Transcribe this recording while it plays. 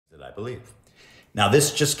I believe. Now,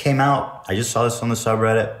 this just came out. I just saw this on the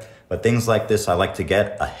subreddit, but things like this I like to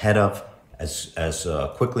get ahead of as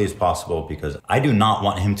quickly as possible, because I do not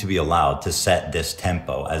want him to be allowed to set this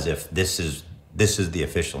tempo as if this is the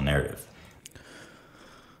official narrative.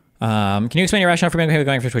 Can you explain your rationale for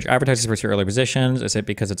going for Twitch advertisers versus your earlier positions? Is it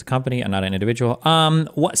because it's a company and not an individual?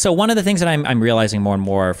 So one of the things that I'm realizing more and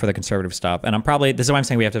more for the conservative stuff, and this is why I'm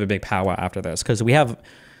saying we have to have a big powwow after this, because we have,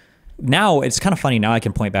 now it's kind of funny, now I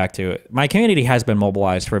can point back to, my community has been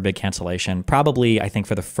mobilized for a big cancellation, probably I think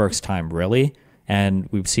for the first time really. And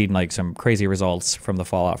we've seen like some crazy results from the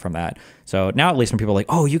fallout from that. So now at least when people are like,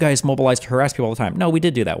 oh, you guys mobilized to harass people all the time. No, we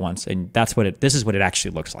did do that once. And this is what it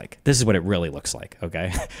actually looks like. This is what it really looks like,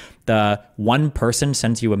 okay? The one person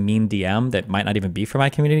sends you a mean DM that might not even be for my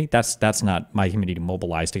community. That's not my community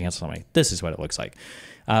mobilized to cancel somebody. This is what it looks like.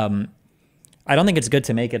 I don't think it's good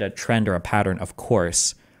to make it a trend or a pattern, of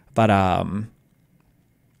course. But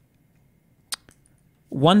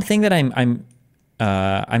one thing that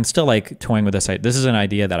I'm still like toying with this. This is an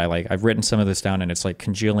idea that I've written some of this down and it's like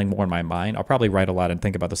congealing more in my mind. I'll probably write a lot and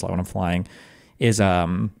think about this a lot when I'm flying, is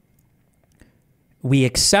we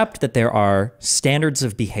accept that there are standards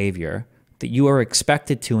of behavior that you are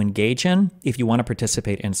expected to engage in if you want to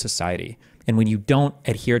participate in society. And when you don't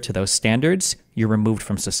adhere to those standards, you're removed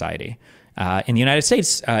from society. In the United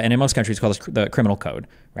States and in most countries, it's called the criminal code,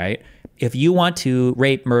 right? If you want to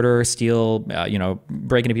rape, murder, steal,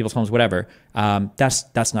 break into people's homes, whatever,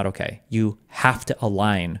 that's not okay. You have to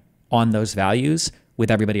align on those values with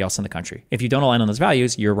everybody else in the country. If you don't align on those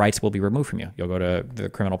values, your rights will be removed from you. You'll go to the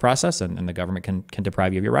criminal process and the government can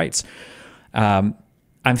deprive you of your rights. I'm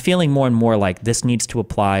feeling more and more like this needs to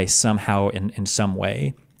apply somehow in some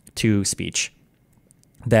way to speech.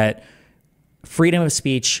 That freedom of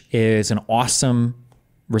speech is an awesome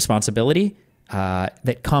responsibility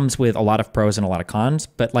that comes with a lot of pros and a lot of cons.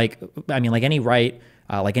 But like any right,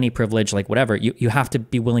 like any privilege, like whatever, you have to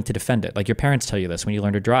be willing to defend it. Like your parents tell you this when you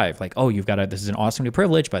learn to drive, like, oh, this is an awesome new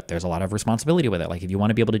privilege, but there's a lot of responsibility with it. Like if you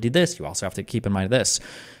want to be able to do this, you also have to keep in mind this.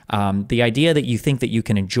 The idea that you think that you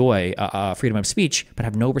can enjoy freedom of speech, but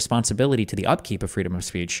have no responsibility to the upkeep of freedom of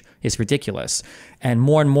speech is ridiculous. And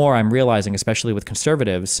more I'm realizing, especially with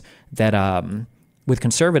conservatives, that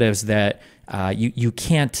you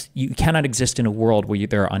cannot exist in a world where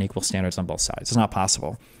there are unequal standards on both sides. It's not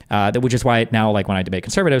possible. Which is why now, like when I debate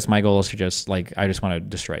conservatives, my goal is to just I just want to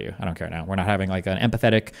destroy you. I don't care now. We're not having like an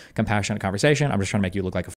empathetic, compassionate conversation. I'm just trying to make you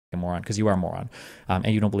look like a fucking moron because you are a moron, and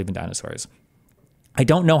you don't believe in dinosaurs. I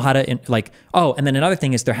don't know how to and then another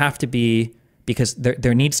thing is there have to be, because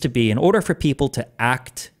there needs to be, in order for people to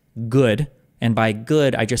act good, and by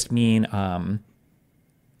good I just mean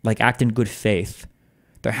act in good faith,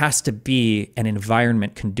 there has to be an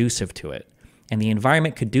environment conducive to it. And the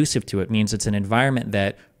environment conducive to it means it's an environment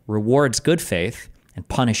that rewards good faith and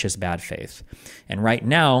punishes bad faith. And right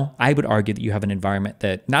now, I would argue that you have an environment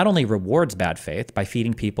that not only rewards bad faith by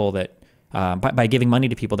feeding people that, by giving money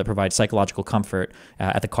to people that provide psychological comfort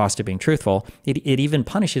at the cost of being truthful, it even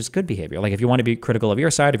punishes good behavior. Like if you want to be critical of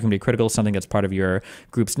your side, if you want to be critical of something that's part of your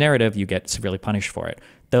group's narrative, you get severely punished for it.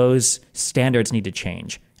 Those standards need to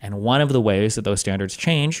change. And one of the ways that those standards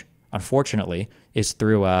change, unfortunately, is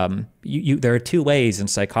through there are two ways in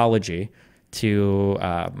psychology to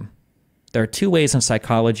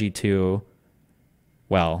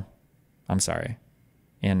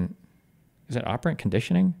is it operant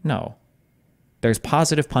conditioning? No. There's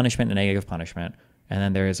positive punishment and negative punishment, and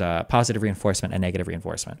then there's positive reinforcement and negative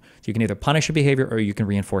reinforcement. So you can either punish a behavior or you can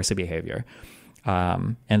reinforce a behavior.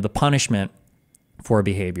 And the punishment for a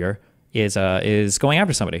behavior is going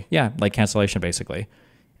after somebody. Yeah, like cancellation, basically.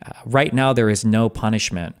 Right now, there is no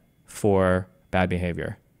punishment for bad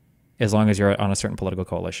behavior as long as you're on a certain political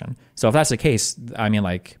coalition. So if that's the case, I mean,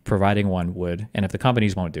 like providing one would, and if the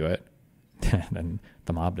companies won't do it, then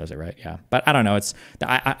the mob does it, right? Yeah. But I don't know.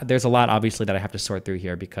 There's a lot, obviously, that I have to sort through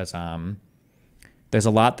here because I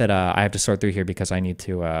need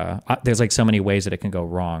to, there's like so many ways that it can go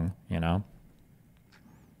wrong,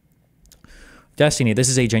 Destiny, this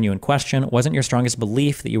is a genuine question. Wasn't your strongest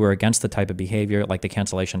belief that you were against the type of behavior like the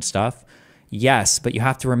cancellation stuff? Yes, but you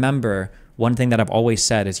have to remember, one thing that I've always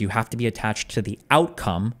said is you have to be attached to the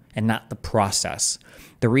outcome and not the process.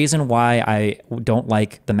 The reason why I don't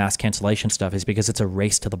like the mass cancellation stuff is because it's a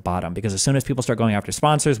race to the bottom. Because as soon as people start going after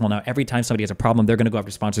sponsors, well, now every time somebody has a problem, they're going to go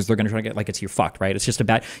after sponsors. They're going to try to get, you're fucked, right? It's just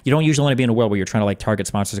you don't usually want to be in a world where you're trying to target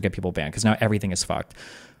sponsors or get people banned, because now everything is fucked.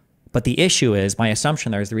 But the issue is, my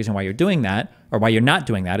assumption there is the reason why you're doing that, or why you're not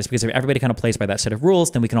doing that, is because if everybody kind of plays by that set of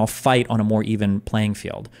rules, then we can all fight on a more even playing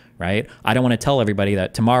field, right? I don't want to tell everybody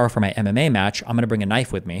that tomorrow for my MMA match, I'm going to bring a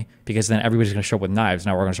knife with me, because then everybody's going to show up with knives.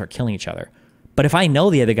 Now we're going to start killing each other. But if I know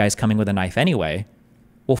the other guy's coming with a knife anyway,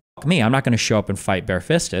 well, fuck me. I'm not going to show up and fight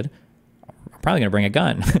barefisted. I'm probably going to bring a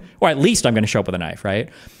gun, or at least I'm going to show up with a knife, right?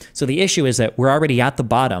 So the issue is that we're already at the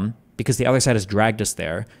bottom because the other side has dragged us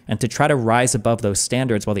there. And to try to rise above those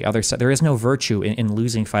standards while the other side, there is no virtue in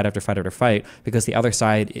losing fight after fight after fight, because the other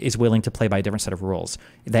side is willing to play by a different set of rules.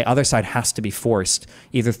 The other side has to be forced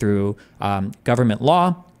either through government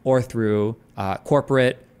law, or through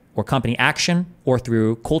corporate or company action, or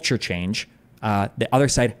through culture change. The other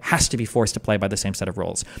side has to be forced to play by the same set of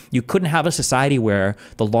rules. You couldn't have a society where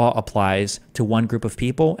the law applies to one group of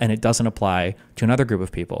people and it doesn't apply to another group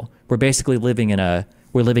of people. We're basically living in a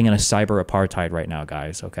cyber apartheid right now,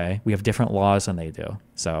 guys, okay? We have different laws than they do.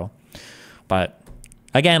 So, but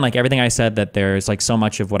again, like everything I said, that there's like so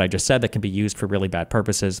much of what I just said that can be used for really bad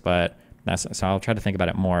purposes, but so I'll try to think about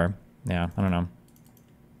it more. Yeah, I don't know.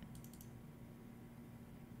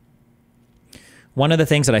 One of the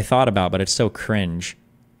things that I thought about, but it's so cringe,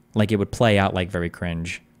 like it would play out like very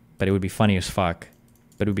cringe, but it would be funny as fuck,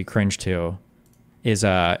 but it would be cringe too, is,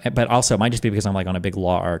 but also it might just be because I'm like on a big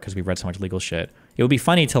law arc because we've read so much legal shit. It would be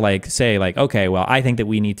funny to like say like, okay, well, I think that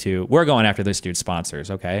we're going after this dude's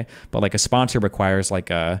sponsors, okay? But like a sponsor requires like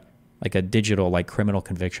a digital like criminal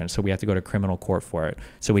conviction. So we have to go to criminal court for it.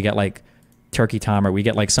 So we get like Turkey Tom, or we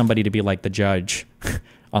get like somebody to be like the judge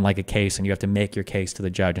on like a case, and you have to make your case to the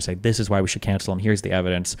judge and say, this is why we should cancel him. Here's the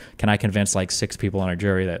evidence. Can I convince like 6 people on our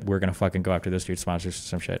jury that we're going to fucking go after this dude's sponsors or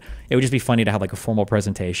some shit? It would just be funny to have like a formal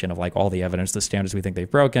presentation of like all the evidence, the standards we think they've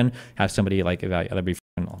broken, have somebody like evaluate. That'd be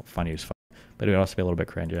funny as fuck. But it would also be a little bit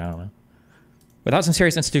cringy. I don't know. Without some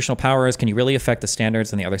serious institutional powers, can you really affect the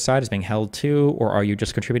standards on the other side is being held to, or are you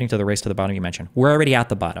just contributing to the race to the bottom you mentioned? We're already at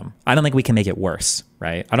the bottom. I don't think we can make it worse,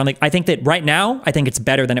 right? I think that right now, I think it's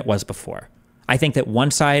better than it was before. I think that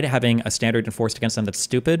one side having a standard enforced against them that's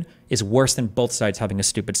stupid is worse than both sides having a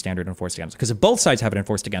stupid standard enforced against them. Because if both sides have it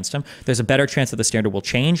enforced against them, there's a better chance that the standard will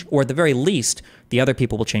change, or at the very least, the other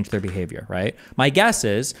people will change their behavior, right? My guess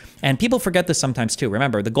is, and people forget this sometimes too,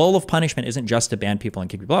 remember, the goal of punishment isn't just to ban people and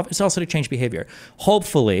kick people off, it's also to change behavior.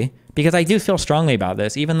 Hopefully, because I do feel strongly about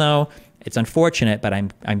this, even though it's unfortunate, but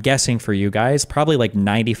I'm guessing for you guys, probably like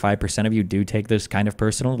 95% of you do take this kind of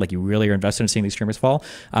personal, like you really are invested in seeing these streamers fall.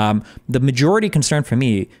 The majority concern for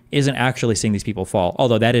me isn't actually seeing these people fall,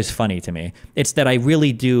 although that is funny to me. It's that I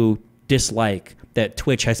really do dislike that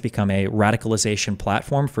Twitch has become a radicalization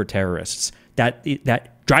platform for terrorists.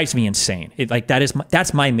 That drives me insane.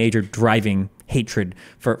 That's my major driving hatred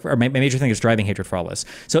or my major thing is driving hatred for all this.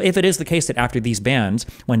 So if it is the case that after these bans,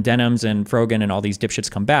 when Denims and Frogan and all these dipshits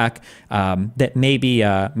come back, that maybe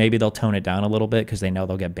they'll tone it down a little bit because they know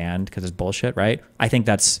they'll get banned because it's bullshit, right? I think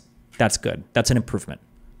that's good. That's an improvement.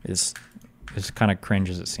 It's kind of cringe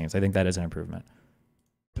as it seems. I think that is an improvement.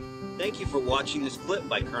 Thank you for watching this clip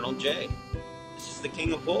by Colonel J. This is the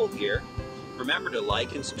King of Bold here. Remember to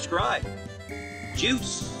like and subscribe.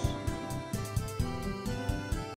 Juice!